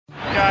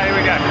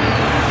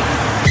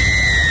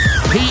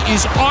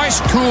is ice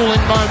cool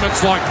in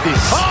moments like this.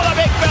 Oh, the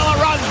big fella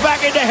runs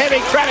back into heavy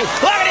traffic.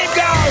 Look at him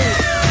go!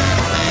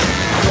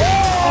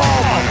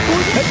 Oh, my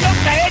goodness. It took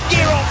the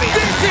headgear off him.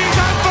 This is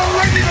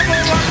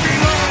unbelievable rugby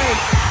league.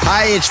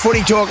 Hey, it's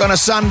Footy Talk on a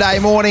Sunday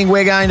morning.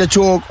 We're going to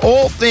talk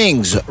all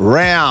things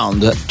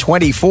round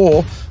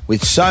 24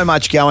 with so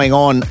much going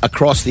on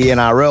across the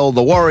NRL.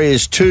 The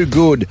Warriors too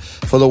good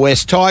for the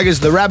West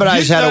Tigers. The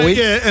Rabbitohs had a win.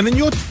 Yeah, and then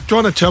you're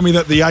trying to tell me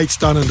that the 8's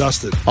done and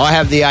dusted. I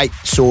have the 8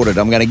 sorted.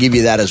 I'm going to give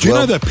you that as well.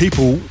 Do you know that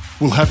people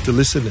will have to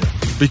listen now?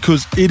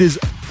 Because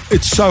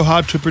it's so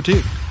hard to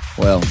predict.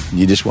 Well,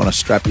 you just want to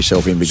strap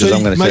yourself in because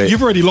I'm going to mate, tell you.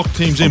 You've already locked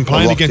teams in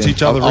playing against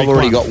each other. I've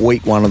already got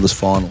week 1 of the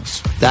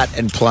finals. That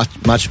and plus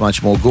much,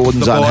 much more.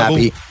 Gordon's the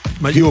unhappy.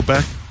 Mate, you're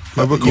back.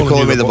 Mate, You're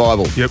calling me the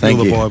Bible. Yep, Thank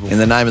you're you. the Bible. In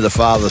the name of the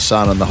Father, the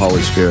Son, and the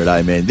Holy Spirit,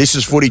 amen. This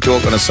is Footy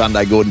Talk on a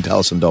Sunday. Gorden,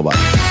 Tallis and Dobbo.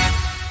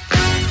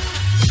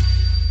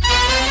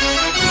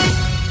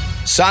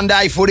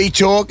 Sunday Footy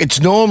Talk. It's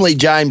normally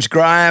James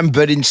Graham,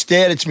 but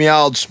instead it's my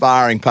old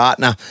sparring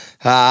partner,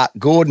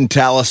 Gorden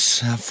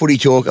Tallis. Footy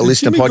Talk, a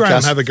listener Jimmy podcast.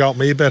 Graham have a go at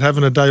me about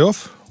having a day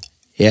off?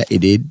 Yeah, he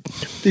did.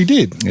 He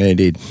did? Yeah, he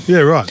did. Yeah,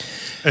 right.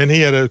 And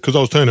he had because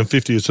I was turning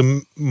 50, it's a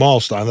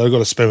milestone that I've got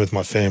to spend with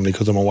my family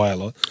because I'm away a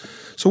lot.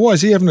 So why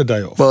is he having a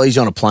day off? Well, he's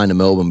on a plane to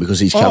Melbourne because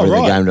he's covering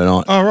the game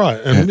tonight. Oh, right.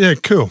 And yeah,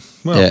 cool.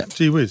 Well,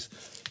 gee whiz.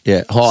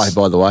 Yeah, hi,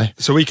 by the way.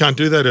 So we can't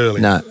do that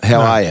early? No,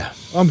 how are you?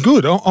 I'm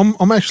good.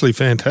 I'm actually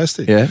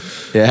fantastic. Yeah,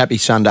 happy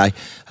Sunday.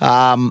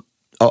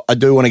 I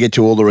do want to get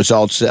to all the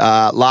results.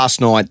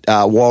 Last night,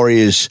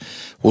 Warriors,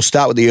 we'll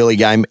start with the early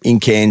game in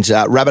Cairns.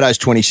 Rabbitohs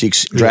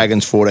 26,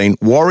 Dragons 14.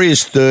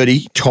 Warriors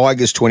 30,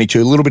 Tigers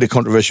 22. A little bit of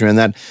controversy around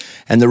that.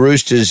 And the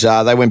Roosters,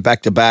 they went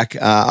back-to-back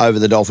over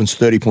the Dolphins,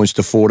 30 points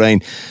to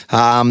 14.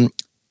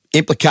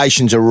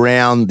 Implications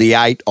around the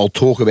 8, I'll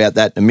talk about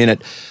that in a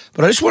minute.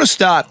 But I just want to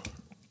start,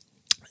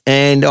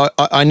 and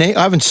I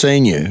haven't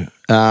seen you,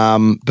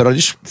 but I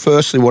just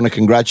firstly want to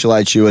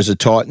congratulate you as a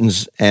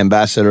Titans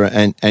ambassador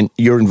and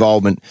your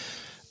involvement.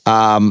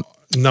 No.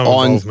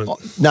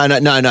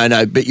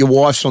 But your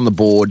wife's on the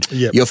board.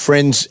 Yep. Your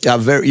friends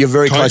are you're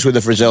very close with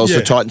the Frizzels,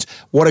 the Titans.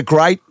 What a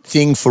great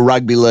thing for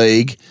rugby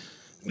league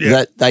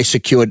that they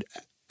secured.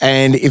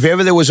 And if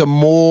ever there was a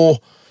more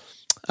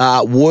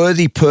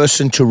worthy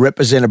person to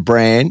represent a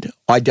brand,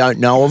 I don't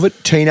know of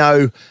it.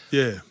 Tino,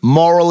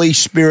 morally,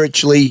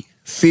 spiritually,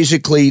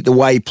 physically, the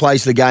way he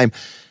plays the game.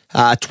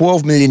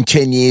 12 million,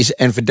 10 years,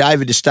 and for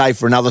David to stay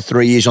for another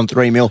 3 years on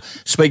 3 mil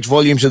speaks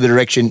volumes of the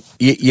direction,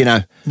 you know.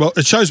 Well,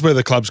 it shows where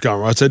the club's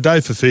going, right? So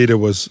Dave Fafita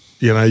was,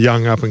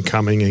 young up and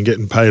coming and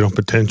getting paid on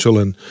potential,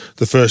 and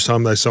the first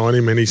time they signed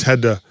him, and he's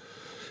had to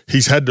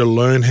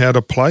learn how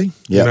to play.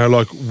 Yep.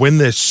 Like when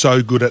they're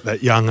so good at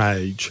that young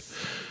age,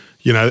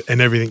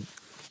 and everything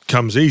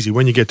comes easy.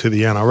 When you get to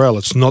the NRL,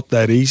 it's not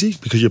that easy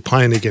because you're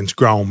playing against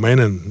grown men,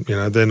 and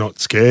they're not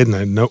scared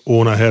and they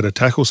all know how to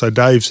tackle. So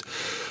Dave's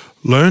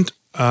learnt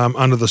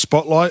under the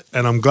spotlight,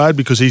 and I'm glad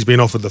because he's been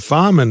offered the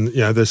farm, and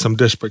there's some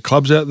desperate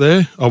clubs out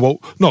there. I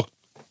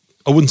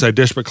wouldn't say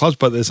desperate clubs,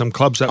 but there's some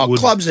clubs that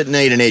clubs that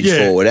need an edge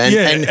forward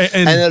and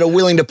that are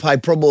willing to pay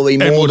probably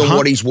more than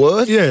what he's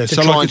worth to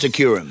try and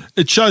secure him.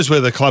 It shows where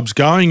the club's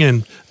going,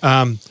 and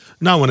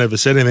no one ever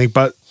said anything,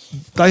 but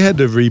they had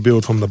to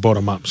rebuild from the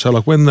bottom up. So,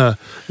 like when the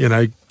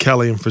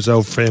Kelly and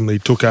Frizzell family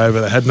took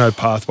over, they had no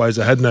pathways,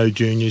 they had no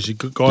juniors. You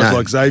got guys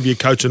like Xavier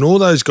Coates and all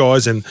those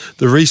guys, and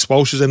the Reece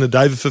Walshes and the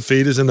David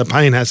Fafitas and the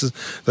Payne Hasses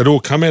that all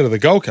come out of the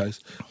Gold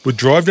Coast would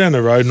drive down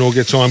the road and all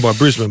get signed by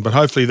Brisbane. But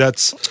hopefully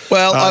that's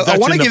I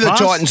want to give the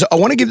Titans. I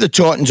want to give the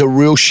Titans a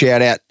real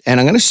shout out, and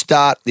I'm going to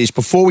start this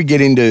before we get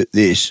into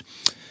this.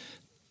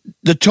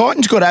 The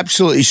Titans got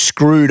absolutely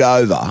screwed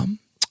over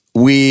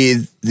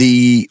with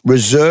the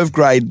reserve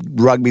grade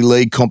rugby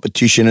league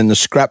competition and the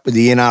scrap with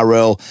the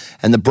NRL,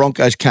 and the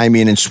Broncos came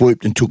in and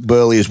swooped and took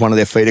Burleigh as one of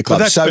their feeder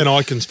clubs. But that's Ben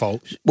Ikin's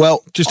fault.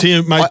 Well, just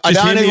here, mate. I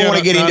don't even want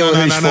to get into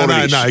whose fault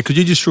it is. No, because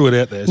you just threw it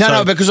out there.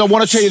 No, because I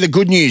want to tell you the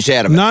good news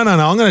out of it. No.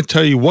 I'm going to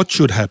tell you what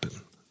should happen.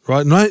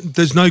 Right? No,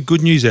 there's no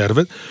good news out of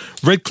it.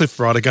 Redcliffe,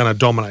 right, are going to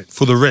dominate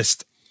for the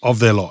rest of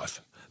their life.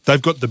 They've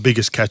got the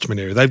biggest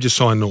catchment area. They've just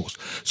signed North.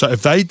 So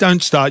if they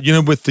don't start,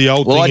 with the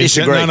old thing. I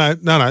disagree.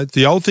 No.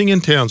 The old thing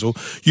in Townsville,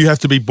 you have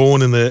to be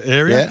born in the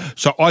area. Yeah.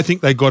 So I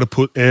think they've got to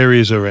put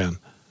areas around.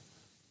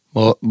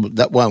 Well,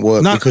 that won't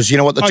work because you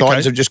know what the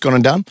Titans have just gone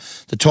and done?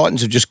 The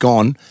Titans have just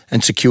gone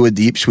and secured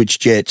the Ipswich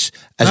Jets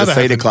as a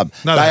feeder club.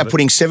 They are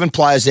putting 7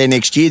 players there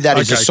next year. That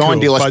is a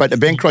signed deal. I spoke to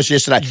Ben Cross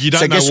yesterday. You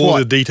don't know all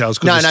the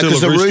details. No,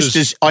 because the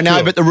Roosters. I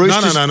know, but the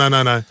Roosters.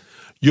 No.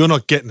 You're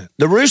not getting it.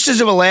 The Roosters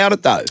have allowed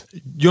it, though.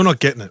 You're not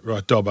getting it,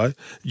 right, Dobbo?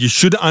 You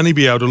should only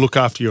be able to look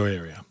after your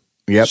area.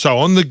 Yep. So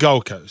on the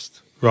Gold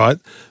Coast, right,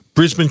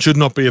 Brisbane should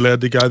not be allowed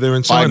to go there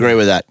and sign. I agree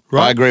with that.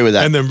 Right? I agree with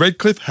that. And then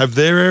Redcliffe have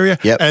their area,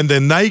 and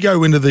then they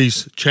go into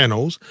these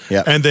channels,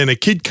 and then a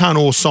kid can't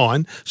all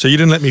sign. So you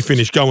didn't let me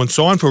finish. Go and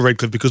sign for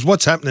Redcliffe because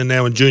what's happening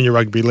now in junior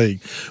rugby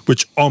league,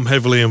 which I'm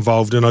heavily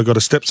involved in, I've got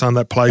a stepson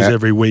that plays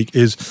every week,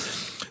 is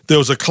there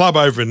was a club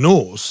over in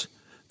North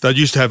that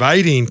used to have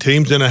 18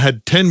 teams and it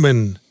had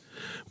 10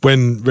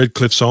 when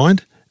Redcliffe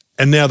signed,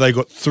 and now they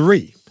got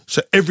 3.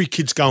 So every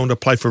kid's going to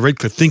play for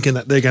Redcliffe thinking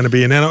that they're going to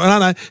be an NRL.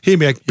 No, hear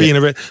me out, being a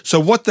Red. So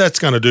what that's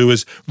going to do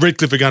is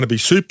Redcliffe are going to be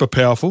super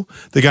powerful.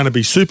 They're going to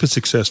be super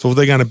successful.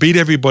 They're going to beat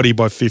everybody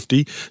by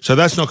 50. So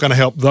that's not going to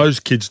help those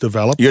kids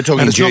develop. You're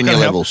talking junior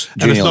levels.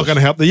 And it's not going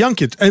to help the young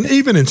kids. And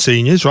even in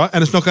seniors, right?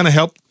 And it's not going to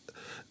help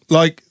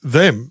like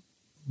them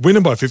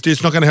winning by 50.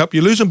 It's not going to help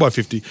you losing by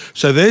 50.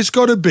 So there's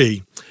got to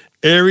be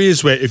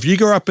areas where if you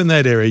go up in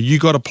that area, you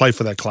got to play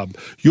for that club.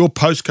 Your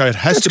postcode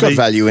has to be. It's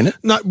got value in it.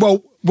 No,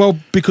 well,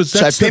 because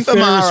that's so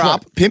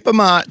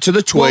Pimpamar to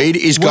the Tweed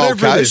is Gold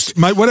Coast,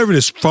 mate. Whatever it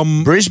is,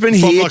 from Brisbane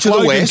from here like to the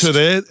Logan west, to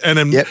there,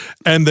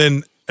 and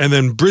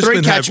then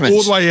Brisbane have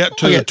all the way out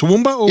to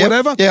Toowoomba or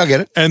whatever. Yeah, I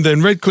get it. And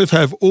then Redcliffe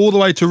have all the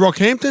way to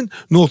Rockhampton.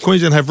 North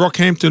Queensland have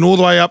Rockhampton all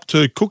the way up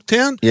to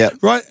Cooktown. Yeah,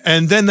 right.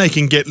 And then they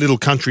can get little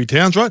country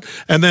towns, right?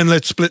 And then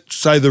let's split,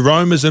 say the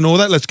Romers and all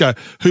that. Let's go.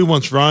 Who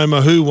wants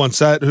Roma? Who wants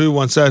that? Who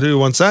wants that? Who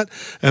wants that?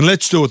 And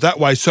let's do it that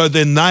way. So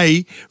then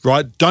they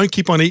don't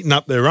keep on eating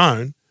up their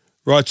own.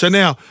 Right, so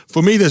now,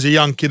 for me, there's a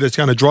young kid that's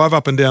going to drive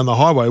up and down the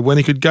highway when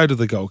he could go to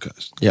the Gold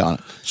Coast. Yeah.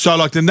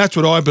 So, then that's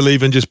what I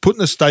believe in, just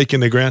putting a stake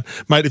in the ground.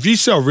 Mate, if you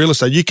sell real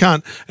estate, you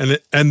can't,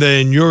 and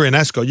then you're in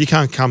Ascot, you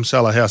can't come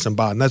sell a house in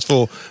Barton. That's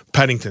for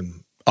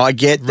Paddington. I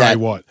get that. Ray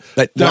White.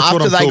 But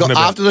after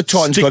the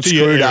Titans got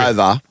screwed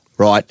over,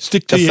 right, the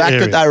fact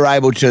that they were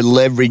able to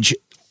leverage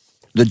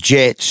the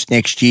Jets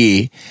next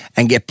year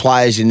and get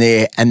players in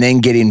there and then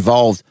get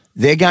involved,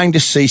 they're going to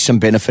see some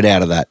benefit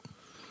out of that.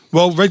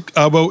 Well,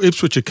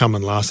 Ipswich are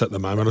coming last at the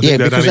moment. I think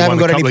because they haven't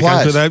got any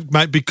players.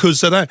 Mate, because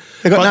they don't.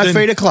 They've got no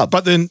feeder club.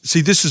 But then,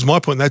 see, this is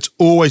my point. That's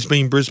always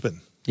been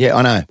Brisbane. Yeah,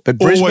 I know. But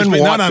Brisbane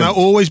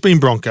always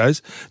been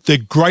Broncos. Their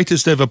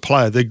greatest ever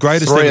player, their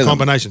greatest ever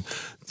combination.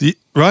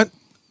 Right?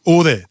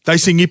 All there. They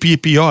sing Yippee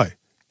Yippee I.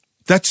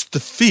 That's the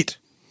fit.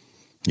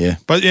 Yeah.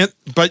 But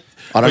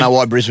I don't know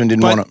why Brisbane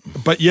didn't want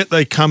it. But yet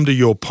they come to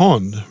your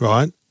pond,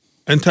 right?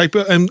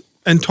 And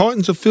and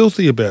Titans are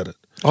filthy about it.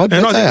 I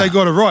think they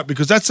got it right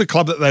because that's the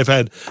club that they've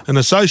had an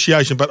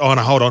association, but no,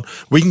 hold on,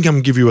 we can come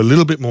and give you a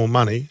little bit more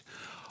money.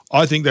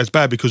 I think that's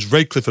bad because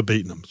Redcliffe are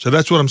beating them. So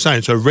that's what I'm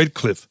saying. So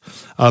Redcliffe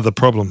are the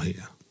problem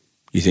here.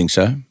 You think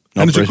so?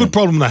 And it's a good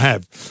problem to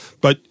have.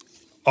 But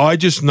I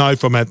just know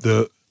from at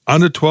the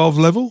under 12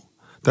 level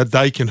that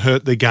they can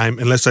hurt their game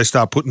unless they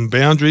start putting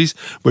boundaries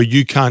where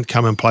you can't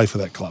come and play for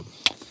that club.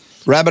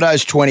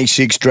 Rabbitohs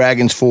 26,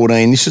 Dragons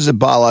 14. This is at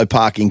Barlow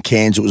Park in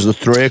Cairns. It was the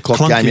 3 o'clock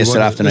game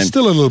yesterday afternoon. It's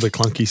still a little bit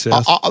clunky,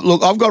 South.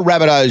 Look, I've got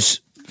Rabbitohs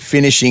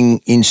finishing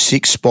in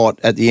 6th spot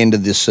at the end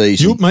of the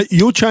season.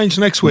 You'll change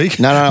next week.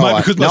 No, mate,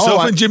 because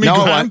myself and Jimmy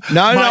Graham.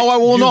 I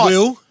will not. You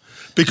will,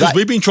 because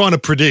we've been trying to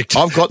predict.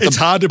 It's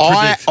hard to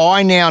predict.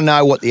 I now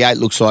know what the 8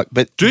 looks like.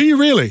 But do you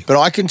really? But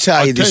I can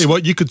tell you this. I'll tell you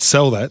what, you could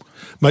sell that.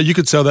 Mate, you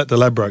could sell that to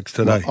Ladbrokes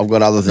today. I've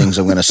got other things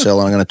I'm going to sell,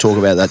 and I'm going to talk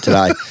about that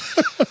today.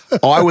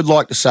 I would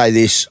like to say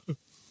this.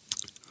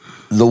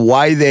 The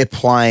way they're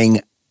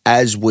playing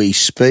as we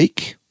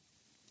speak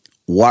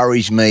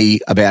worries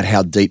me about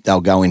how deep they'll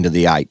go into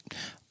the 8.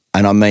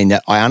 And I mean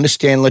that. I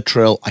understand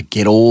Latrell. I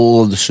get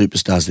all of the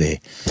superstars there.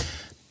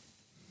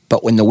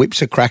 But when the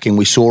whips are cracking,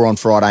 we saw on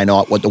Friday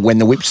night, when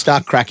the whips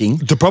start cracking.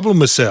 The problem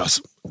with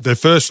South, their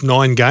first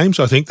 9 games,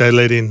 I think they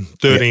let in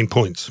 13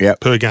 points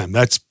per game.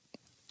 That's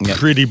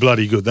pretty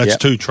bloody good. That's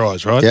 2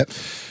 tries, right? Yep.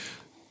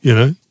 You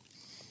know,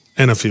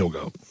 and a field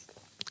goal.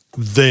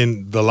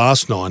 Then the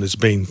last 9 has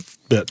been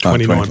about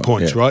 29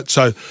 points, right?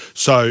 So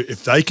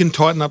if they can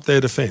tighten up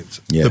their defence,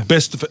 the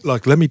best,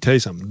 let me tell you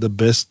something, the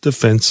best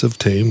defensive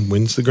team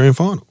wins the grand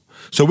final.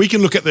 So we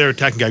can look at their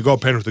attack and go,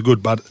 God, Penrith are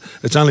good, but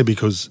it's only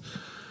because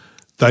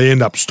they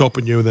end up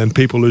stopping you and then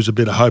people lose a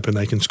bit of hope and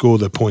they can score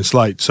their points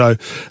late. So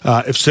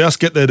if South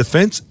get their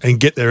defence and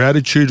get their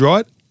attitude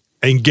right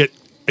and get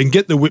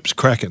the whips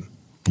cracking.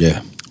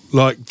 Yeah.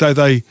 Like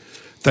they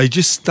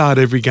just start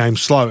every game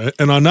slow.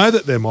 And I know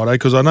that their motto,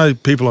 because I know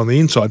people on the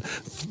inside,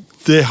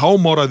 their whole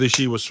motto this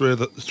year was throw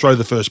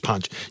the first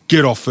punch.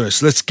 Get off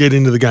first. Let's get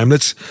into the game.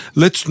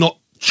 Let's not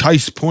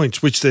chase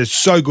points, which they're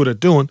so good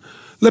at doing.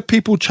 Let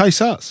people chase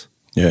us.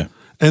 Yeah.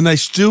 And they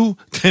still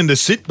tend to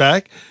sit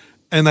back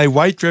and they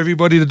wait for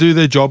everybody to do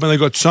their job, and they've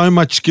got so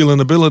much skill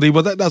and ability.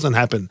 Well, that doesn't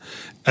happen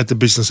at the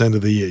business end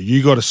of the year.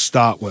 You got to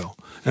start well.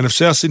 And if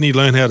South Sydney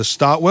learn how to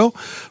start well,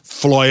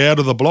 fly out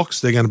of the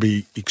blocks, they're going to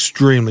be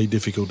extremely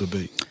difficult to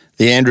beat.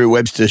 The Andrew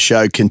Webster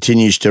show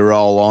continues to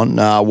roll on.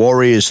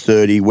 Warriors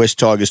 30, West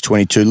Tigers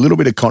 22. A little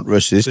bit of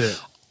controversy this. Yeah.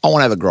 I want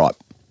to have a gripe.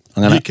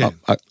 You can.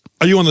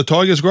 Are you on the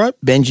Tigers gripe?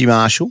 Benji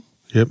Marshall.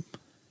 Yep.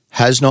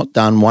 Has not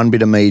done one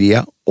bit of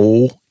media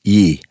all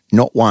year.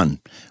 Not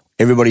one.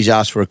 Everybody's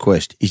asked for a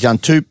request. He's done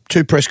two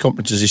press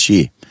conferences this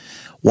year.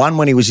 One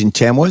when he was in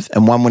Tamworth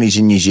and one when he's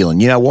in New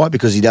Zealand. You know why?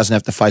 Because he doesn't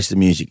have to face the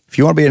music. If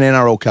you want to be an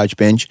NRL coach,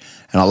 Benj,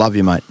 and I love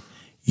you, mate,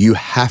 you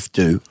have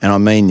to, and I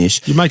mean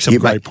this. You make some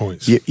great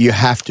points. You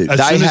have to.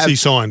 As soon as he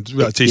signed,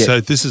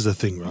 so this is the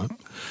thing, right?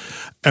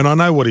 And I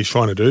know what he's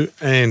trying to do.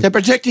 And they're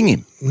protecting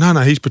him. No,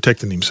 he's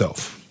protecting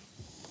himself,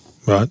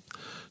 right?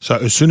 So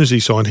as soon as he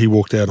signed, he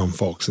walked out on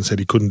Fox and said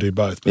he couldn't do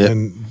both,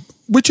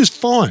 which is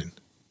fine.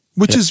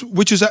 which is,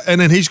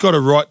 and then he's got a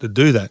right to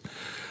do that.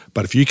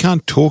 But if you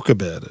can't talk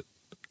about it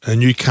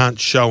and you can't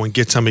show and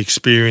get some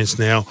experience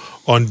now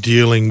on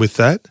dealing with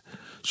that,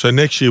 so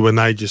next year when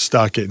they just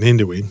start getting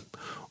into him,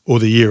 or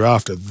the year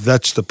after,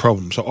 that's the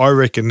problem. So I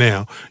reckon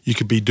now you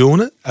could be doing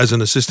it as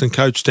an assistant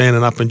coach,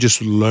 standing up and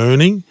just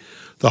learning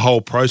the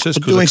whole process.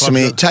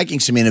 Taking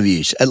some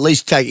interviews, at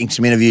least taking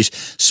some interviews,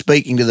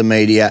 speaking to the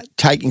media,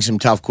 taking some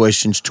tough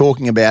questions,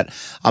 talking about,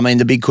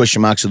 the big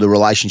question marks of the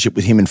relationship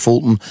with him and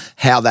Fulton,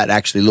 how that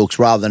actually looks,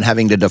 rather than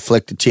having to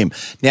deflect at Tim.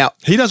 Now,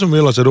 he doesn't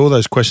realise that all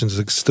those questions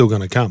are still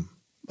going to come.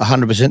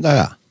 100% they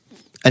are.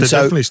 And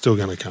they're definitely still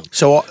going to come.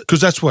 Because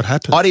that's what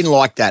happened. I didn't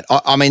like that.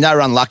 They were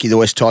unlucky, the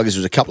West Tigers.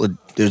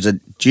 There was a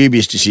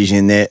dubious decision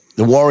in there.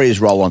 The Warriors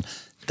roll on.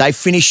 They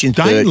finished in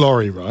third. Dane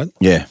Laurie, right?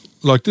 Yeah.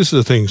 Like, this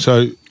is the thing.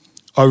 So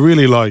I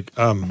really like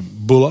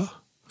Buller.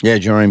 Yeah,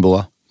 Jerome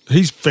Buller.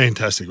 He's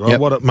fantastic, right? Yep.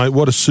 What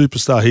a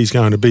superstar he's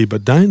going to be.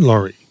 But Dane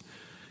Laurie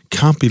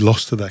can't be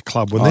lost to that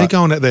club. When they're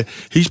going out there,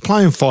 he's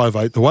playing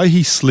 5'8". The way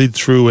he slid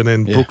through and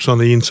then Brooks on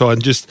the inside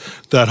and just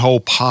that whole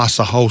pass,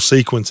 the whole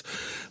sequence.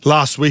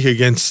 Last week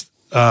against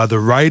the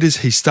Raiders,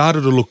 he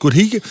started to look good.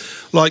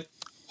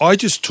 I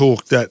just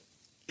talked that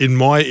in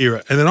my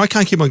era, and then I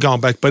can't keep on going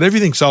back, but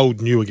everything's old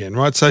and new again,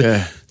 right?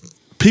 So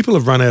people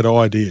have run out of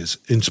ideas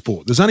in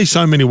sport. There's only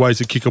so many ways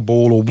to kick a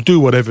ball or do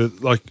whatever, you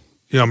know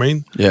what I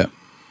mean? Yeah.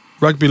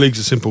 Rugby league's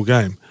a simple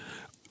game.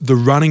 The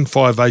running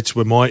 5'8"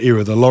 were my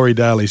era, the Laurie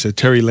Daly's, the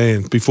Terry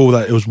Land. Before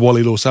that, it was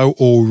Wally Lawso,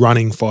 all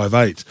running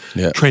 5'8".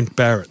 Yeah. Trent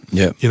Barrett.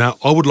 Yeah.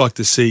 I would like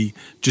to see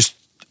just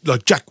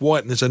like Jack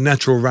White, and there's a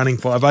natural running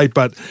 5'8",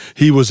 but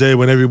he was there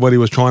when everybody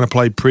was trying to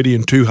play pretty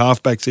and two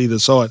halfbacks either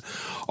side.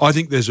 I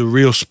think there's a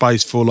real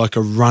space for like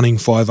a running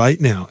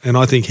 5'8" now, and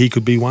I think he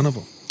could be one of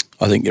them.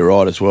 I think you're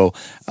right as well.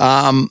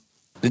 The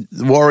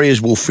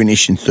Warriors will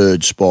finish in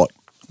third spot.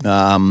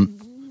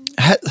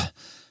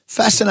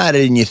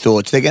 Fascinated in your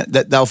thoughts.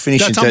 They'll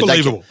finish in third.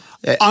 That's unbelievable.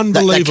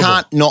 Unbelievable. They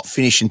can't not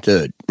finish in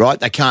third, right?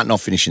 They can't not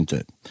finish in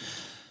third.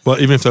 Well,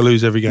 even if they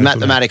lose every game.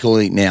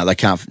 Mathematically now, they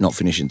can't not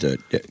finish in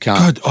third.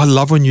 God, I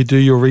love when you do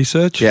your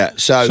research. Yeah.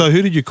 So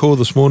who did you call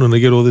this morning to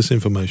get all this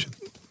information?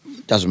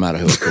 Doesn't matter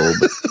who I called,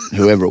 but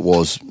whoever it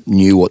was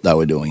knew what they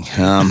were doing.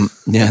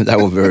 They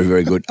were very,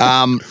 very good.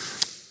 I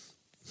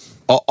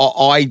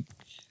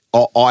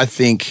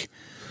think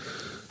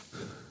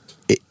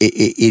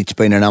it's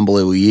been an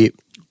unbelievable year,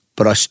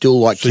 but I still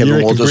like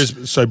Kevin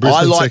Walters.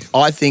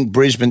 I think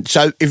Brisbane.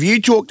 So if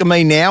you talk to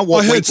me now,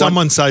 I heard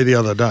someone say the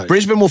other day,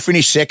 Brisbane will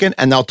finish second,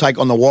 and they'll take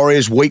on the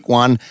Warriors week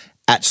 1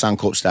 at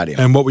Suncorp Stadium.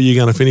 And what were you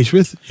going to finish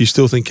with? You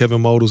still think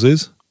Kevin Walters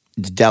is?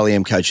 The Dally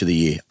M Coach of the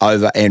Year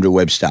over Andrew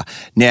Webster.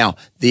 Now,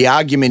 the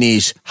argument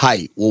is,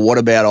 hey, well, what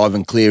about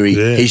Ivan Cleary?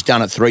 Yeah. He's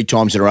done it 3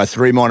 times in a row,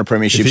 3 minor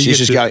premierships.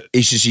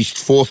 This is his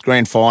 4th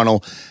grand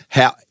final.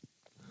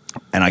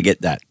 And I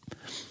get that.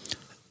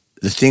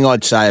 The thing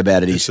I'd say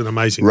about it is an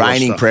amazing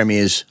reigning roster.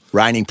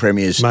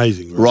 premiers,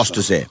 amazing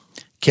rosters there.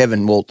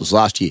 Kevin Walters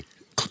last year,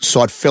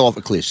 side fell off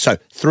a cliff. So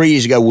 3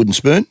 years ago, wooden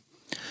spoon.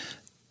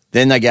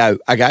 Then they go,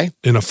 okay.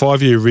 In a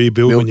 5-year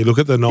rebuild, when you look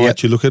at the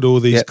Knights, you look at all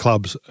these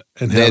clubs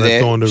and how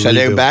they've gone to rebuild. So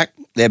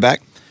they're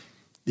back.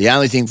 The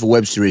only thing for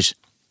Webster is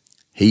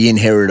he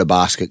inherited a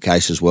basket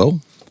case as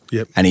well.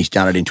 Yep. And he's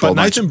done it in 12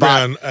 months. Nathan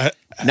Brown...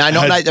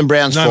 Nathan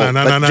Brown's fault.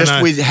 But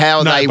just with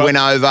how they went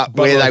over,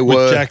 where they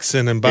were. With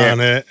Jackson and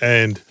Barnett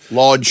and...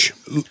 Lodge.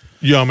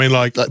 Yeah, I mean,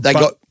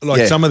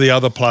 some of the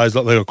other players,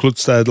 like they got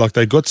Klutstad, like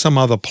they got some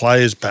other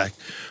players back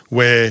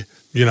where...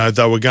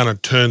 they were going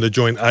to turn the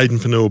joint Aiden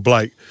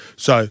Fanua-Blake.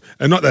 So,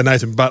 and not that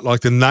Nathan,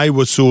 but then they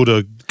were sort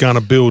of going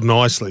to build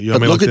nicely.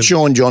 But look at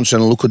Sean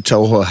Johnson and look at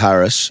Tohu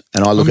Harris,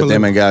 and I look at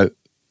them and go,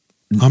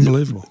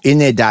 unbelievable. In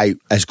their day,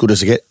 as good as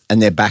they get,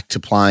 and they're back to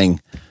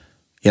playing,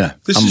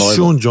 This is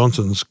Sean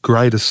Johnson's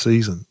greatest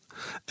season.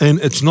 And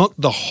it's not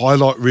the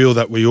highlight reel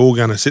that we all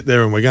going to sit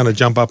there and we're going to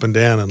jump up and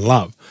down and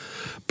love.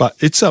 But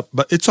it's a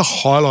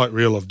highlight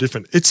reel of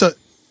different. It's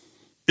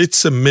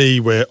a me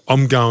where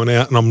I'm going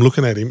out and I'm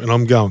looking at him and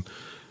I'm going,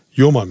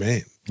 you're my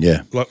man.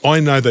 Yeah. I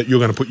know that you're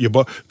going to put your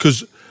body,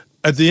 because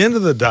at the end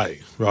of the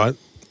day, right,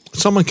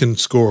 someone can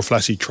score a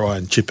flashy try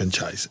and chip and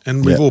chase.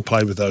 And we've all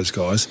played with those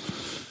guys.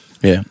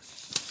 Yeah.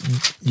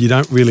 You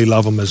don't really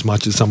love them as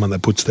much as someone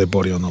that puts their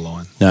body on the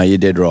line. No, you're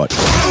dead right.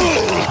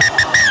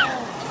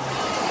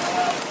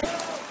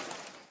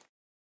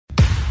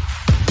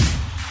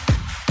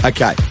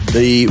 Okay,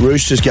 the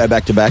Roosters go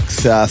back-to-back,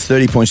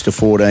 30 points to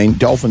 14.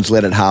 Dolphins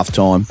led at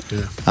halftime.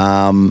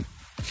 Yeah.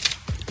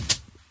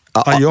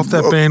 Are you off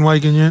that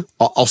bandwagon yet?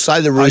 I'll say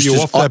the Roosters... Are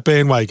you off that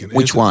bandwagon?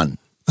 Which one?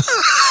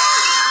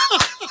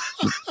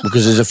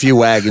 Because there's a few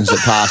wagons that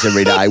pass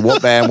every day.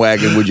 What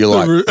bandwagon would you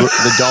like?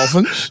 The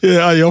Dolphins? Yeah,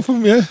 are you off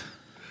them? Yeah.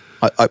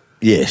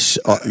 Yes.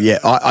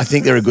 I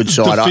think they're a good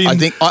side. I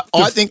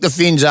think the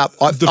Finns up.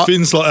 The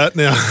Finns like that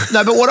now.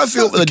 No, but what I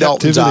feel for the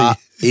Dolphins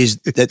is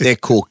that they're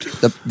cooked.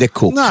 They're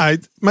cooked. No,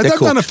 mate, they've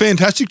done a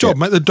fantastic job,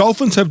 mate. The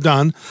Dolphins have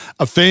done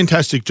a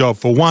fantastic job.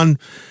 For one,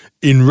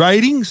 in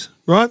ratings,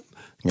 right?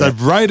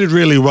 They've rated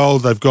really well.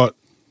 They've got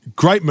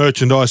great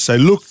merchandise. They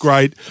look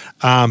great.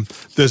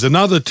 There's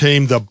another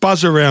team, the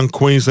buzz around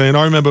Queensland.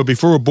 I remember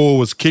before a ball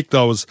was kicked,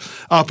 I was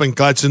up in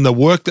Gladstone. The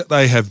work that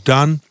they have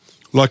done,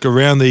 like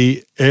around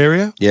the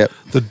area,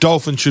 the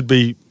Dolphins should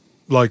be,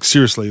 like,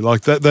 seriously,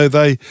 like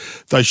they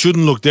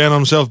shouldn't look down on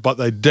themselves, but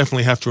they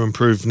definitely have to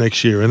improve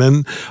next year. And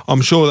then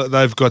I'm sure that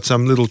they've got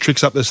some little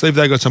tricks up their sleeve.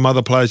 They've got some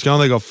other players going.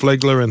 They've got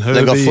Flegler and Herbie.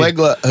 They've got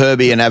Flegler,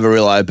 Herbie and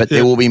Avarillo, but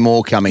there will be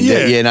more coming.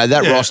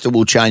 That roster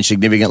will change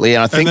significantly.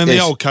 And I think the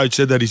old coach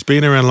said that he's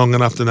been around long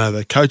enough to know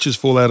that coaches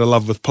fall out of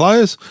love with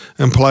players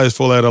and players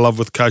fall out of love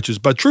with coaches.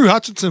 But Drew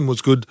Hutchinson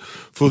was good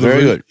for the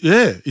Very good.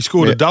 Yeah, he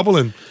scored a double.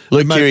 And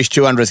Luke Keary's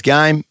 200th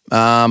game.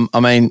 I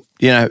mean,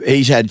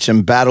 he's had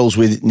some battles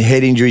with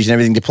head injuries and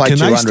everything to play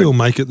 200. Can they still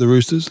make it, the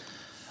Roosters?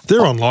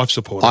 They're on life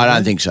support. I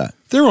don't think so.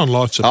 They're on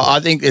life support. I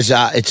think there's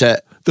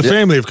the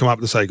family have come up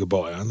to say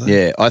goodbye, aren't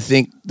they? Yeah, I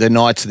think the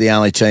Knights are the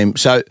only team.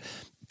 So,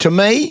 to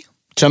me,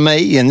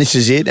 and this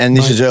is it, and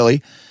this is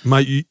early,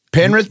 mate.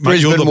 Penrith,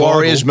 Brisbane,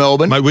 Warriors,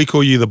 Melbourne. Mate, we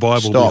call you the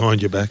Bible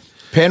behind your back.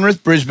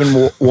 Penrith,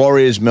 Brisbane,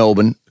 Warriors,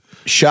 Melbourne.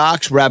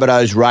 Sharks,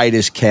 Rabbitohs,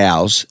 Raiders,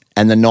 Cows,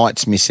 and the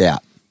Knights miss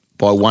out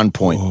by 1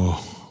 point.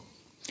 Oh.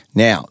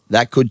 Now,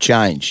 that could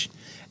change.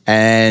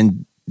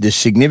 And the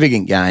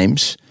significant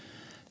games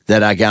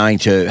that are going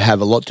to have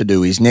a lot to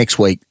do is next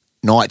week,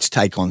 Knights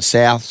take on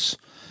Souths,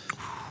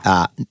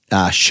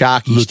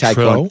 Sharkies take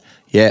on...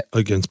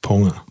 against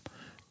Ponga.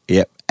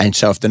 Yep. And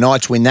so if the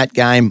Knights win that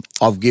game,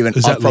 I've given...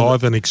 Is that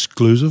live and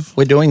exclusive?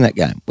 We're doing that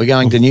game. We're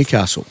going to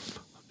Newcastle.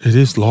 It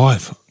is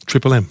live.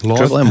 Triple M. Live.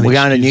 Triple M. We're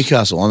going to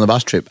Newcastle on the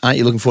bus trip. Aren't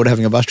you looking forward to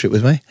having a bus trip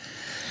with me?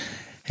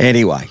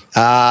 Anyway,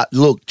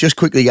 look, just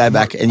quickly go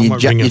back and you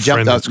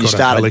jumped up. You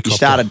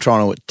started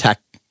trying to attack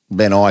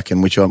Ben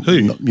Eichen, which I'm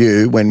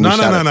you when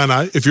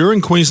no. If you're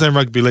in Queensland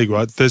Rugby League,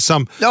 right? There's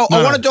some. No,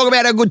 I want to talk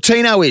about how good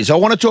Tino is. I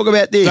want to talk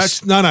about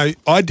this.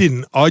 I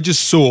didn't. I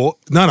just saw.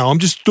 I'm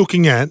just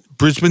looking at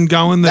Brisbane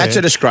going there. That's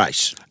a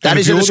disgrace. That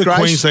is a disgrace.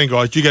 The Queensland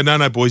guys, you go,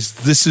 no, boys.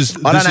 This is.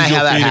 I don't know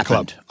how that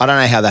happened. Club. I don't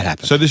know how that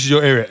happened. So this is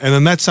your area, and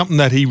then that's something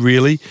that he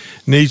really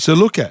needs to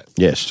look at.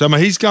 Yes. So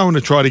he's going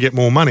to try to get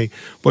more money,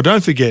 but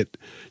don't forget.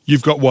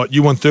 You've got what?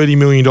 You want $30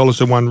 million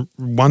to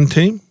one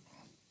team?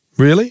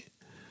 Really?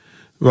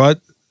 Right?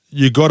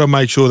 You got to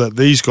make sure that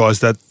these guys,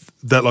 that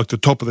like the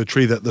top of the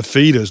tree, that the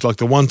feeders, like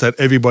the ones that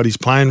everybody's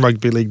playing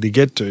rugby league to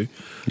get to,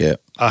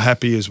 are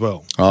happy as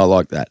well. I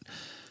like that.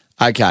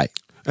 Okay.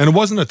 And it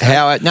wasn't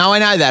a no, I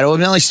know that.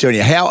 I'm only still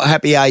you. How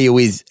happy are you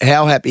with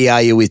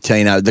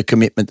Tino, the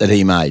commitment that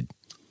he made?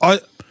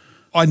 I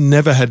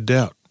never had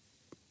doubt.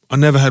 I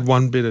never had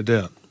one bit of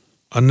doubt.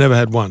 I never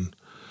had one.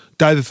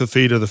 David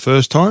Fafita the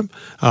first time,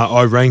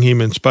 I rang him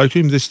and spoke to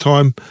him. This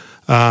time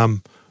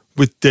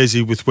with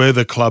Desi, with where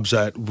the club's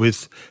at,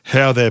 with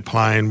how they're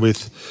playing,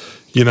 with,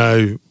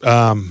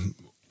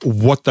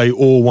 what they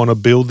all want to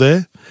build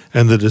there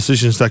and the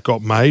decisions that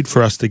got made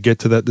for us to get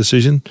to that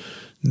decision,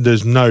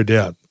 there's no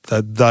doubt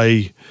that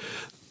they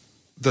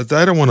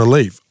don't want to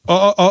leave.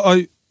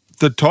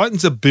 The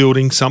Titans are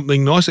building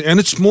something nice, and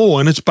it's small,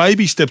 and it's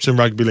baby steps in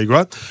rugby league,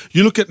 right?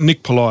 You look at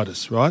Nick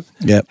Politis, right?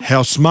 Yep.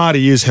 How smart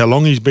he is, how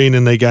long he's been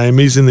in the game.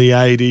 He's in the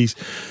 80s.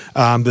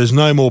 There's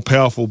no more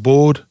powerful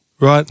board,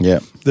 right? Yeah.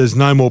 There's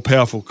no more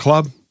powerful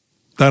club.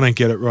 They don't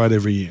get it right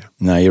every year.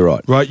 No, you're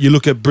right. Right? You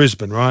look at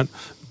Brisbane, right?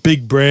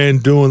 Big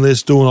brand, doing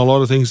this, doing a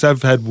lot of things.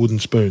 They've had wooden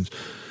spoons.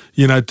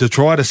 To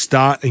try to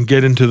start and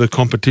get into the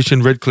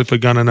competition, Redcliffe are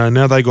going to know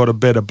now they got a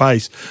better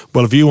base.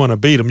 Well, if you want to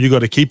beat them, you got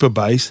to keep a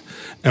base,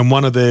 and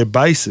one of their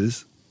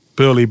bases,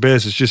 Burleigh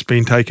Bears, has just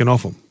been taken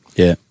off them.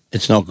 Yeah,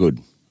 it's not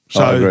good.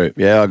 So, I agree.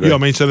 Yeah, I agree. Yeah, I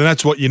mean, so then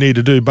that's what you need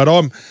to do. But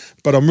I'm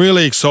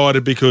really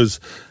excited because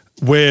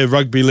where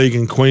rugby league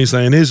in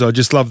Queensland is, I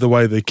just love the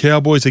way the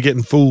Cowboys are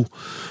getting full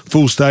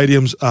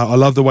stadiums. I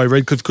love the way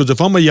Redcliffe, because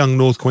if I'm a young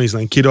North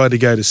Queensland kid, I had to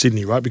go to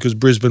Sydney, right, because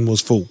Brisbane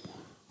was full.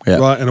 Yeah.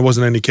 Right, and it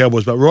wasn't any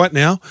Cowboys. But right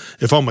now,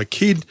 if I'm a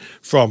kid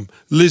from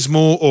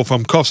Lismore or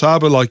from Coffs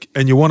Harbour,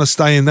 and you want to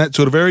stay in that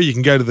sort of area, you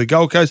can go to the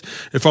Gold Coast.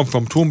 If I'm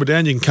from Toowoomba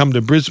Down, you can come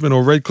to Brisbane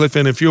or Redcliffe.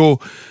 And if you're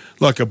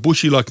like a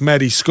bushy like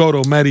Matty Scott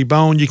or Matty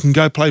Bowen, you can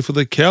go play for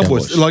the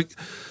Cowboys.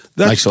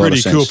 That's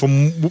pretty cool.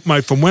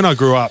 From when I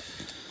grew up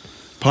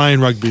playing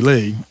rugby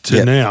league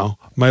to now,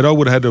 mate, I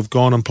would have had to have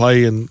gone and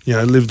play and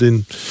lived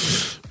in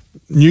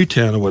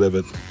Newtown or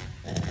whatever.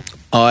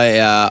 I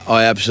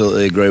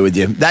absolutely agree with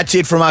you. That's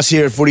it from us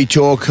here at Footy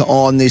Talk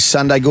on this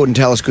Sunday. Gorden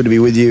Tallis, good to be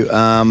with you.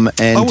 And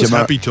I was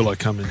happy till I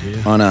come in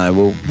here. I know.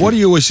 Well, why do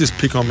you always just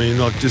pick on me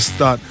and just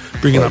start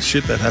bringing up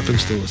shit that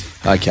happens to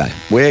us? Okay,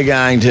 we're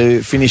going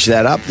to finish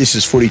that up. This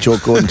is Footy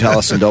Talk. Gorden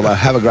Tallis and Dobbo.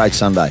 Have a great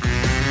Sunday.